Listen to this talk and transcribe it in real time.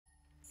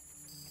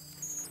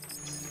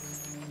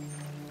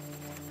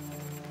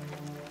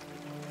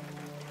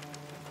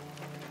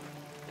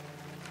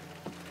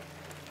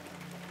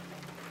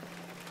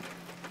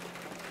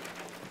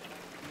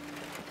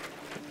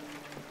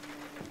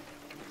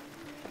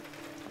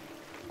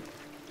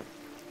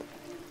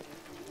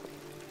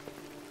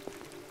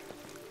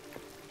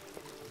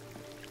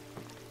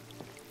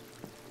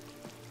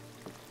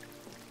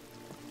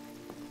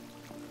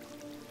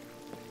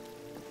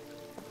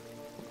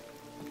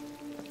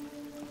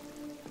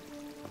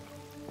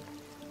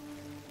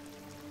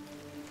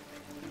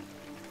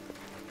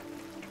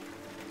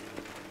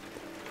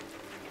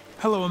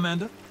Hello,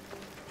 Amanda.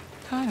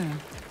 Connor,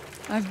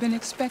 I've been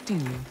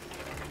expecting you.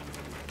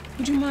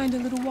 Would you mind a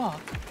little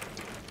walk?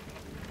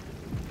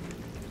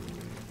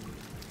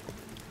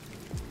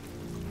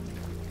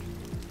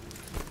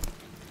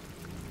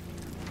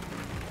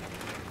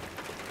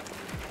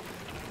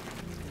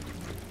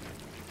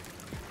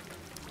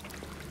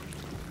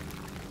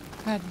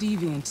 That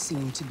deviant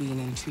seemed to be an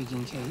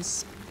intriguing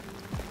case.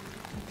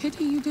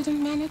 Pity you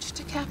didn't manage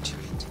to capture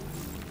it.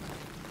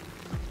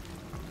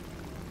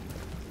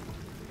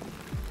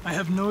 I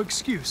have no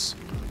excuse.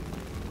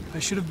 I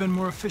should have been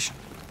more efficient.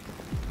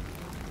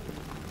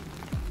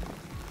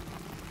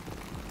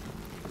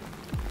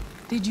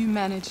 Did you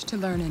manage to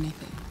learn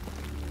anything?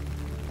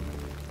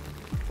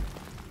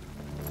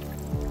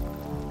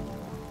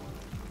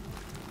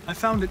 I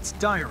found its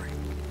diary,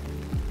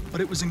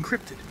 but it was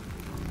encrypted.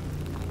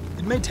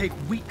 It may take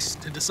weeks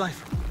to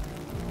decipher.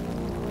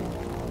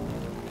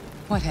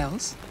 What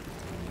else?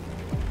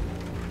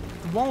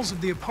 The walls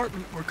of the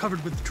apartment were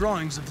covered with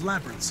drawings of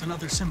labyrinths and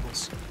other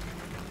symbols.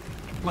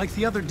 Like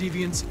the other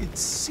deviants, it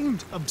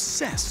seemed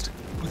obsessed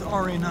with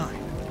RA9.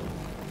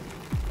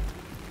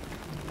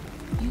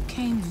 You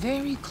came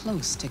very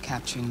close to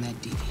capturing that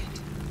deviant.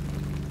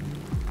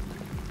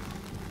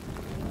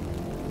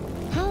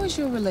 How is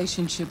your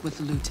relationship with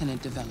the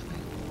Lieutenant developing?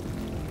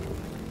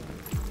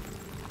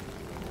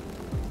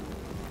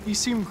 He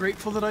seemed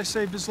grateful that I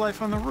saved his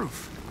life on the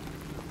roof.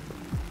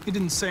 He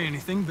didn't say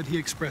anything, but he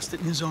expressed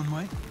it in his own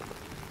way.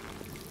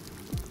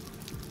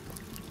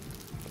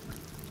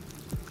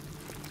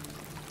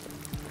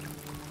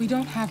 We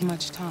don't have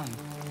much time.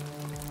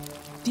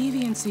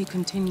 Deviancy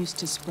continues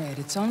to spread.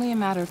 It's only a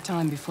matter of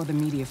time before the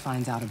media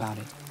finds out about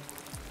it.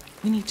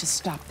 We need to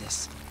stop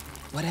this,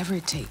 whatever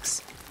it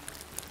takes.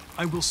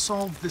 I will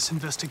solve this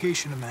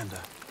investigation, Amanda.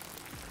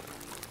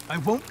 I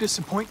won't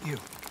disappoint you.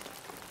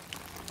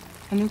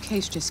 A new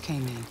case just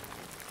came in.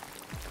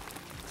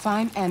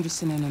 Find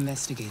Anderson and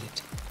investigate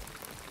it.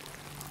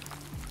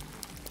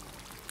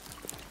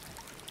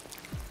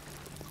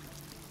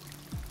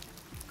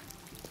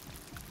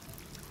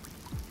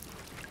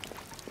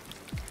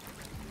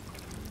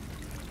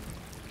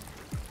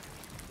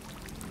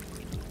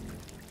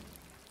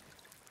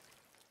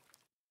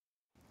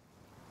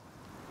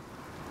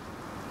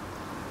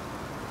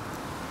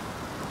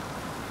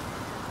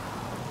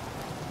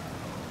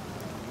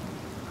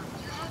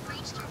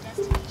 Your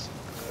destination.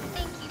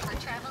 Thank you for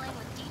traveling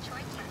with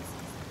Detroit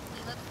Taxis. We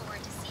look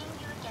forward to seeing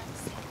you again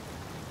soon.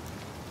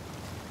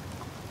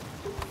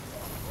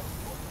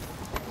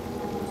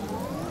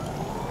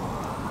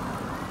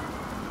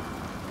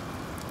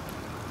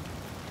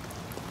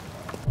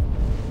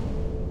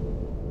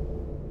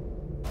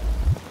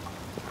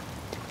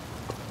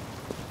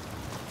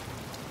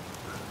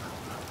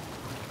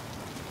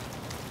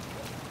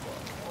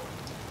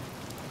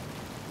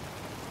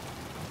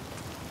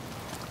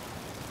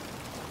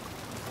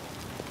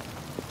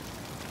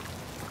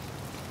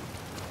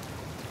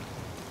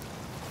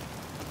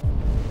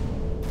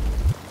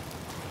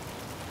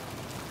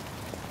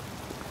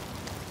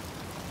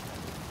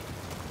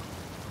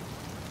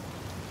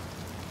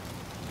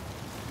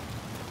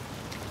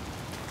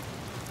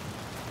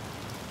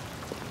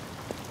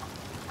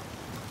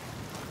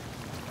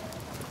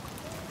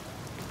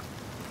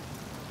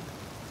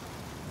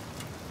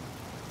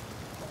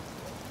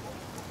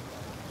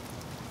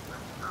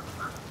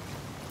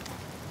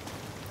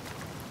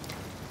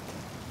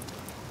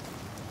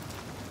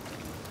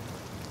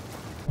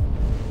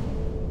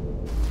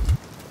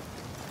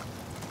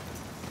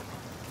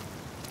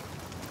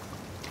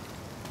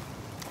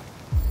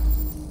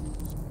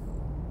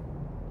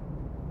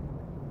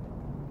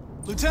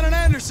 Lieutenant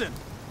Anderson!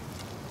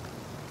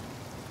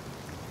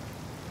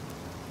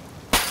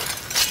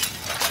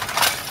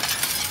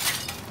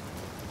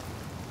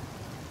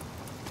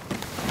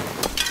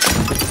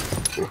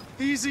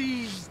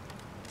 Easy,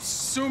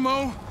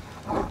 Sumo.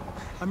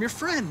 I'm your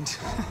friend.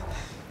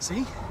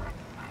 See?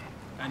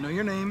 I know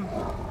your name.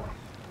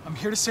 I'm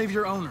here to save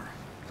your owner.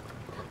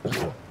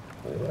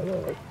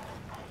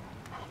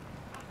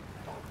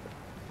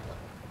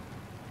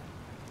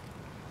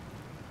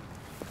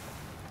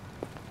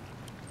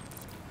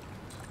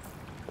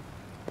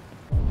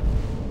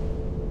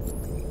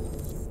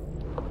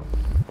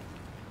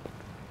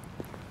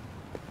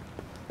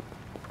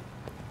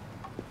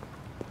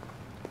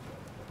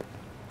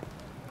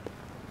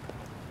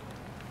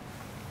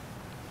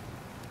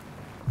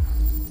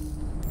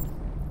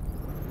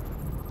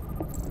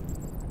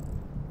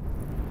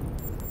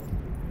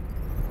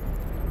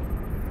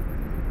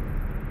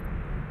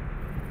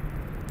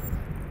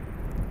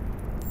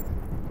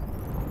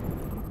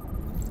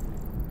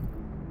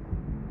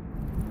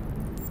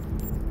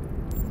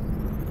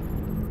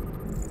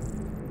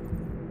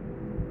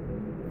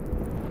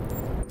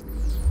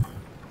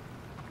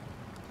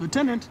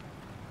 Lieutenant.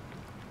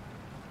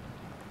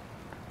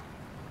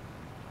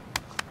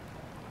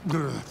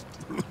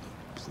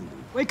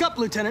 Wake up,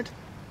 Lieutenant.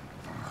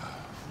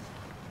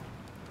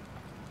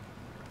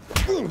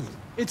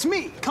 It's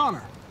me,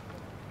 Connor.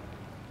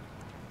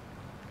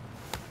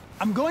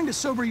 I'm going to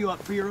sober you up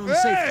for your own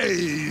Hey!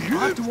 safety. I'll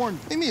have to warn you.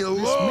 Leave me This may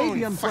alone, be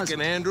you unpleasant.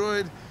 fucking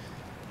android.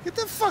 Get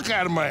the fuck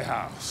out of my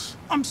house.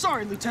 I'm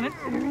sorry, Lieutenant,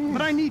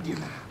 but I need you.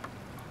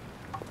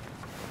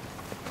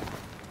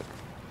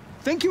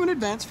 Thank you in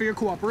advance for your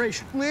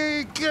cooperation.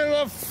 Get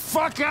the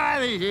fuck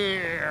out of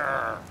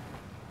here!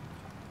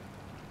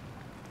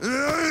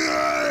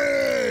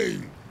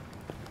 Hey!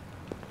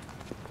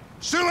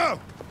 Sulu!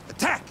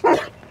 Attack!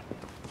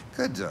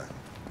 Good done.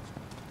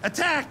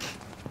 Attack!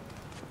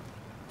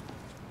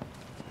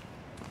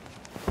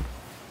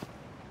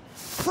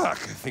 Fuck,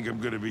 I think I'm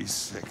gonna be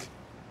sick.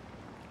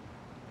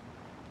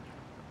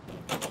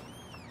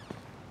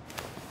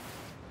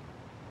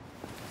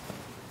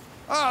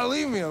 Oh,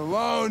 leave me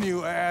alone,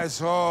 you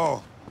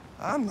asshole.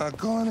 I'm not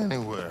going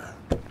anywhere.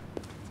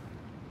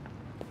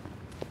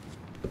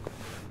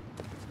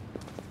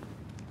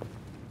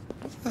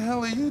 What the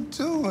hell are you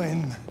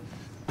doing?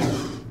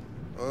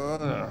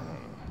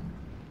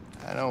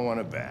 I don't want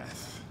a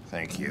bath.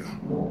 Thank you.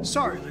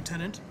 Sorry,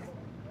 Lieutenant.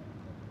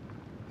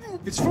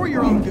 It's for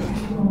your own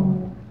good.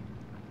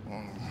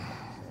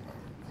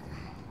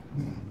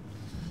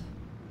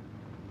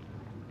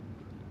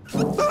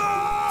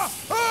 Ah!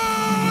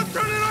 Ah!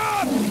 Turn it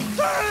off!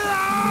 Turn it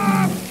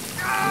off!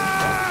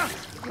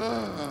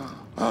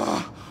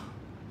 Ah!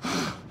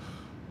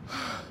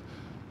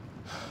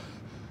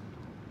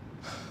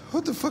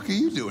 What the fuck are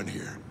you doing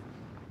here?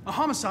 A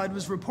homicide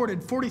was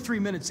reported 43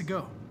 minutes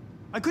ago.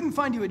 I couldn't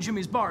find you at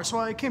Jimmy's bar, so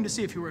I came to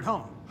see if you were at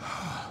home.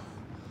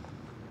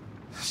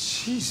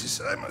 Jesus,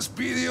 I must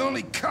be the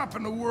only cop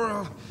in the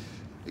world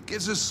that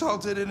gets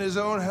assaulted in his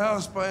own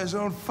house by his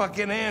own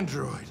fucking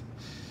android.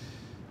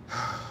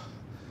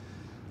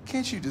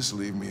 Can't you just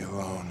leave me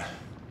alone?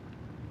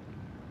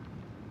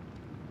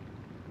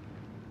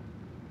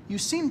 You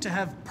seem to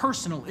have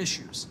personal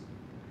issues.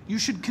 You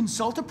should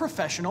consult a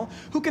professional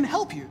who can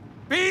help you.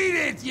 Beat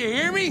it, you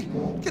hear me?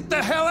 Get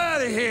the hell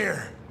out of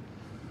here!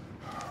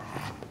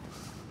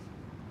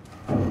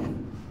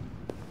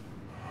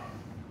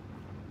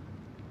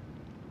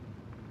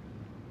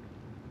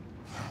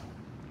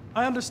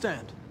 I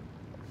understand.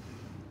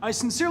 I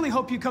sincerely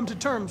hope you come to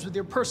terms with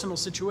your personal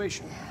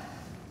situation.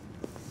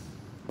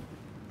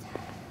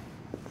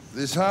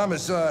 This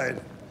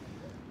homicide,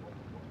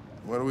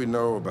 what do we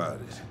know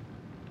about it?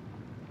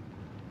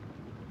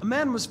 A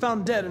man was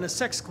found dead in a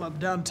sex club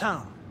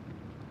downtown.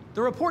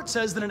 The report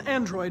says that an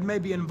android may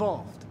be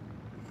involved.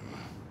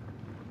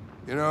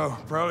 You know,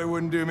 probably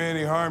wouldn't do me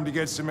any harm to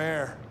get some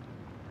air.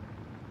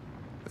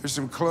 There's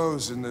some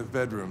clothes in the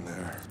bedroom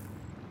there.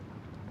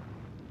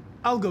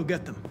 I'll go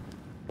get them.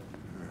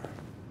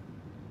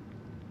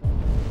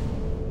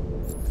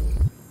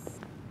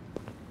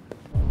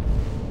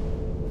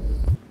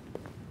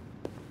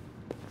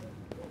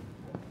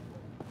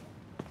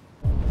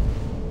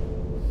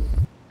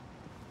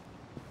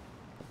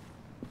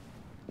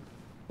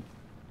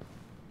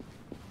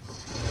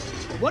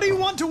 What do you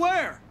want to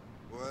wear?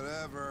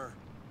 Whatever.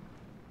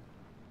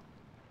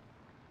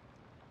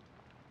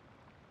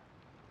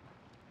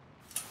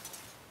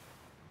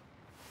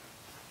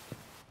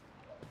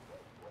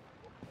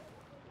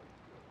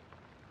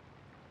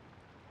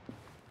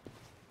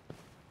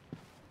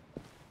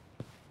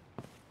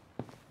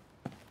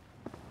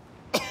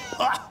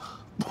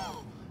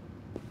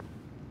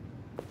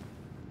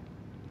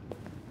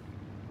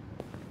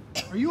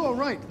 Are you all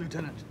right,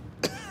 Lieutenant?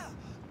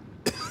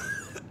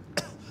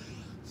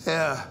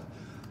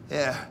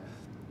 Yeah.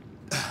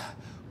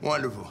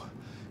 Wonderful.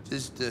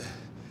 Just,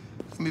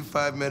 give me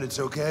 5 minutes,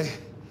 okay?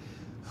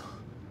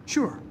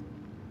 Sure.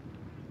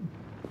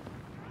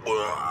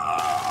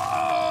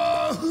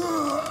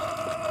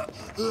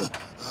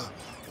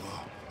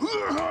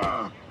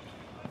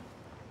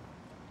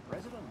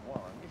 President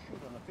Warren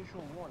issued an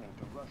official warning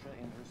to Russia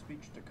in her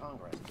speech to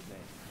Congress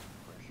today,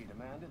 where she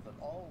demanded that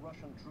all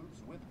Russian troops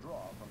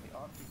withdraw from the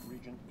Arctic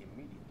region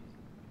immediately.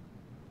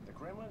 The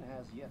Kremlin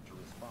has yet to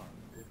respond,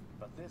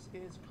 but this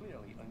is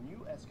clearly a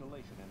new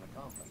escalation in the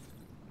conflict.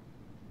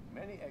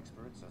 Many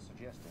experts are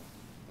suggesting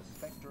the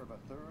specter of a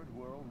third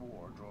world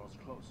war draws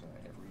closer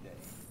every day.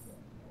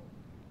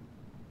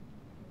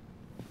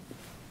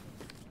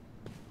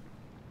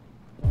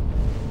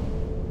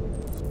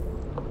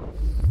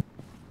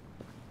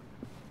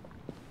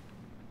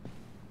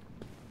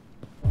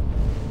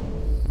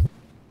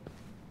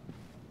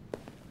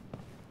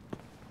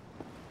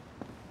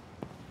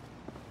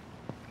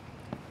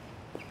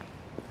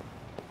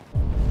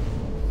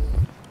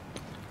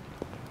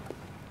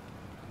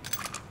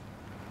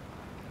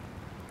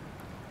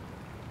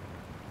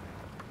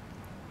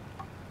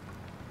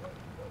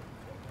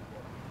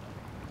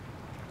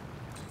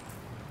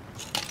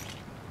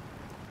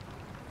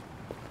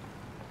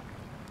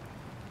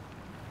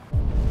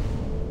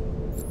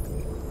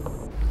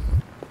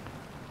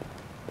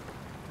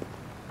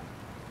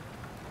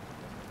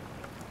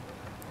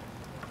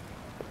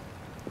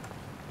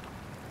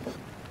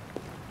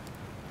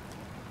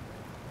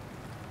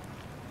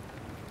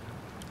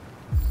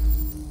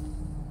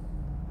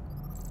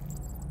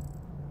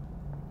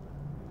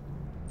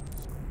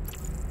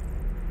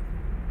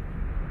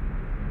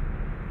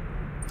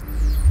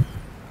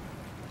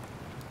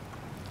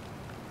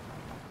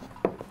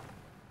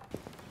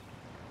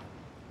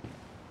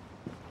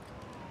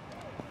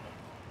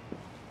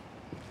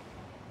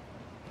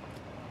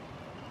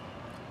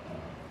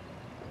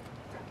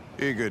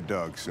 Be a good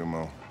dog,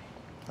 Sumo.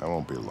 I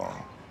won't be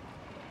long.